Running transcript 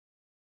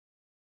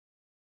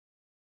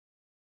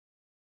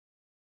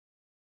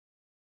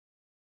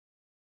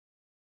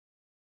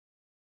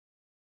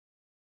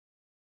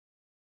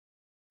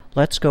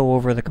Let's go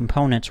over the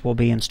components we'll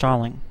be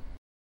installing.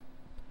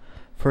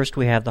 First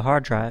we have the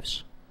hard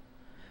drives.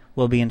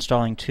 We'll be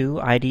installing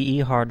 2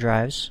 IDE hard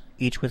drives,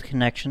 each with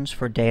connections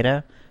for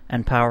data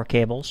and power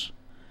cables,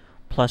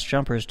 plus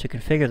jumpers to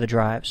configure the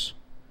drives.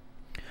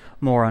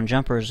 More on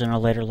jumpers in a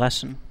later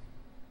lesson.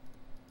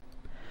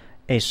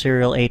 A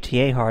serial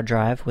ATA hard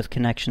drive with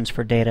connections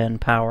for data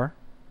and power.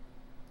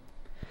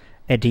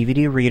 A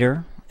DVD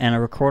reader and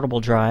a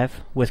recordable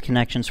drive with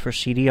connections for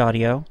CD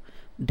audio,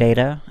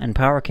 data and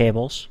power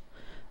cables,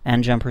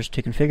 and jumpers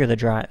to configure the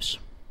drives.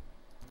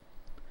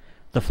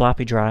 The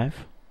floppy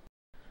drive,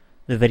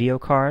 the video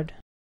card,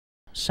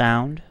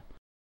 sound,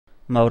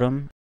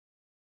 modem,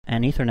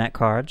 and Ethernet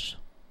cards,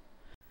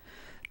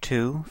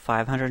 2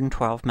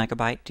 512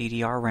 megabyte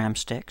DDR RAM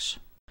sticks,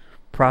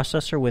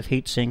 processor with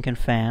heatsink and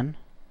fan,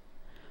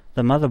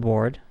 the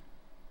motherboard,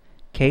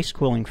 case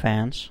cooling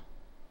fans,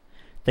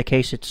 the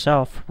case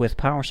itself with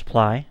power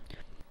supply,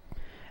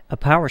 a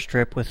power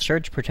strip with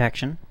surge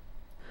protection,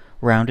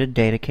 rounded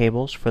data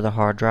cables for the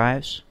hard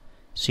drives,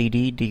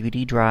 CD,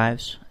 DVD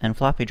drives, and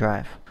floppy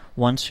drive,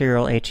 1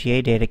 serial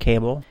ATA data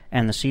cable,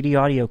 and the CD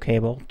audio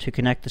cable to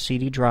connect the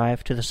CD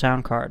drive to the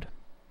sound card.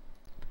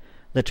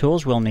 The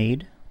tools we'll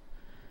need: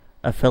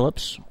 a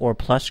Phillips or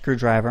plus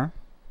screwdriver,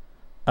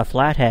 a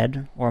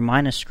flathead or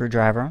minus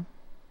screwdriver,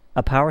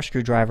 a power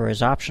screwdriver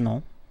is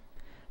optional,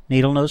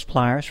 needle nose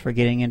pliers for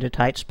getting into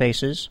tight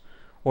spaces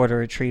or to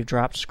retrieve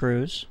dropped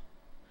screws,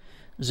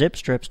 zip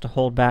strips to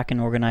hold back and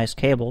organize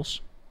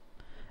cables,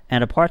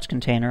 and a parts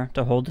container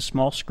to hold the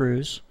small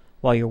screws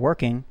while you're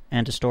working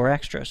and to store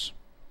extras.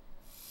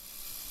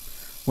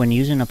 When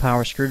using a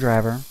power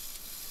screwdriver,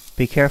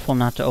 be careful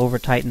not to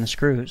over-tighten the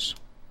screws.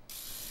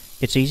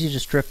 It's easy to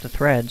strip the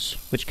threads,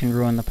 which can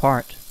ruin the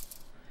part.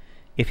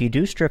 If you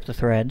do strip the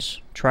threads,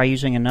 try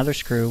using another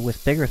screw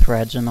with bigger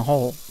threads in the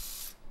hole.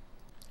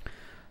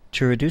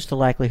 To reduce the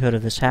likelihood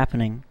of this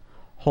happening,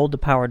 hold the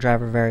power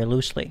driver very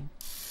loosely,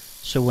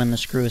 so when the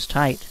screw is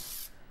tight,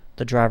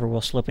 the driver will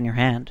slip in your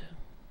hand.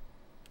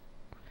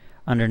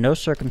 Under no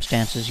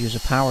circumstances use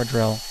a power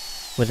drill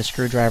with a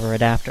screwdriver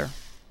adapter.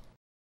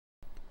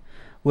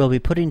 We'll be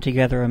putting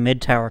together a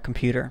mid-tower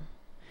computer.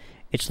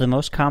 It's the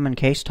most common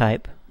case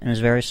type and is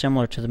very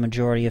similar to the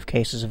majority of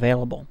cases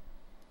available.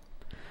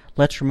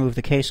 Let's remove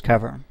the case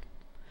cover.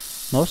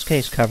 Most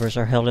case covers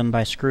are held in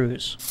by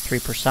screws, 3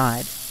 per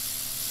side.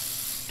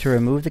 To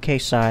remove the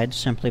case sides,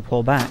 simply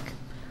pull back.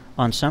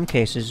 On some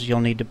cases,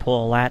 you'll need to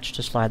pull a latch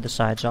to slide the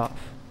sides off.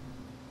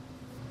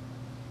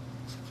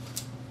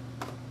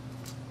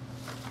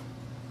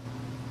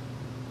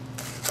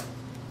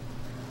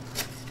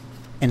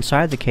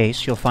 Inside the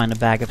case, you'll find a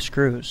bag of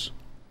screws.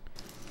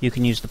 You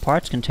can use the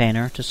parts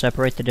container to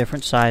separate the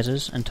different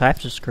sizes and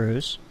types of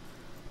screws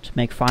to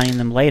make finding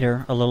them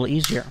later a little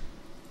easier.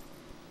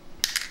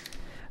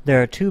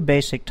 There are 2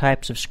 basic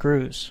types of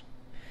screws: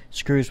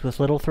 screws with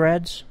little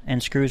threads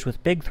and screws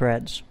with big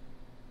threads.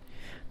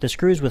 The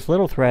screws with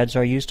little threads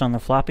are used on the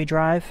floppy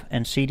drive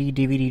and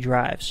CD/DVD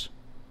drives.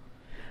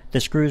 The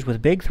screws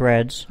with big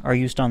threads are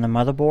used on the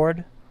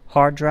motherboard,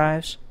 hard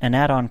drives, and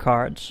add-on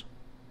cards.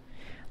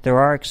 There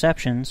are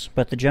exceptions,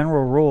 but the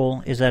general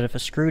rule is that if a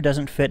screw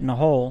doesn't fit in a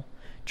hole,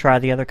 try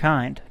the other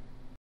kind.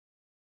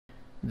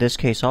 This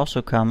case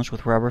also comes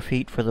with rubber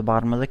feet for the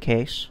bottom of the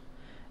case,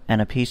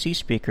 and a PC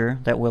speaker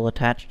that will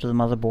attach to the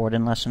motherboard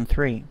in Lesson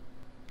 3.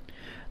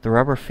 The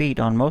rubber feet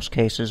on most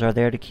cases are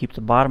there to keep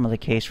the bottom of the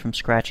case from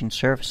scratching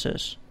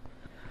surfaces.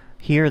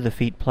 Here the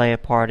feet play a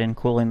part in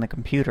cooling the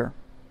computer.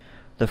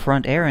 The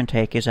front air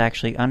intake is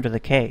actually under the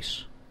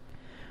case.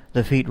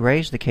 The feet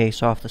raise the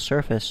case off the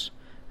surface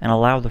and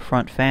allow the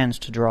front fans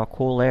to draw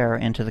cool air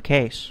into the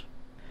case.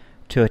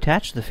 To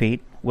attach the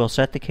feet, we'll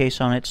set the case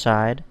on its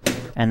side,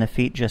 and the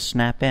feet just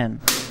snap in.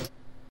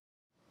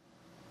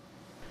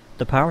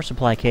 The power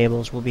supply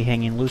cables will be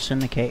hanging loose in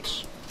the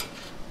case.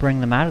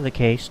 Bring them out of the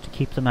case to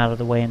keep them out of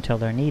the way until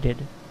they're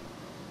needed.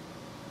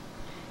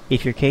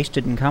 If your case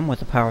didn't come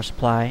with a power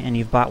supply and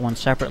you've bought one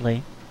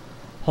separately,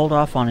 hold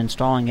off on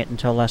installing it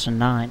until Lesson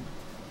 9.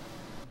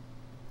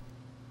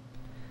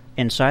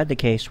 Inside the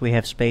case we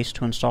have space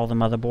to install the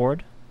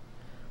motherboard,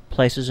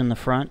 places in the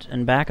front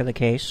and back of the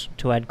case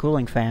to add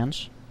cooling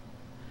fans,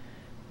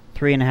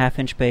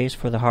 3.5-inch bays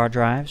for the hard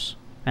drives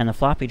and the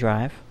floppy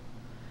drive,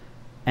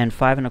 and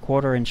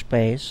 5.25-inch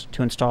bays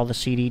to install the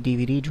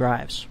CD/DVD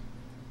drives,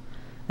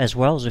 as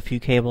well as a few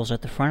cables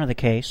at the front of the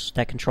case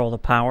that control the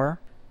power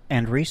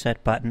and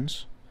reset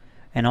buttons,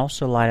 and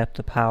also light up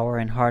the power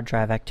and hard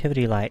drive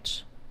activity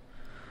lights.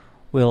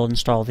 We'll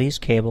install these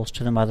cables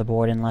to the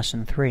motherboard in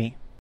Lesson 3.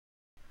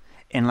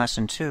 In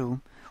Lesson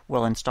 2,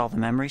 we'll install the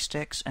memory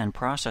sticks and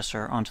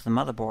processor onto the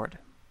motherboard.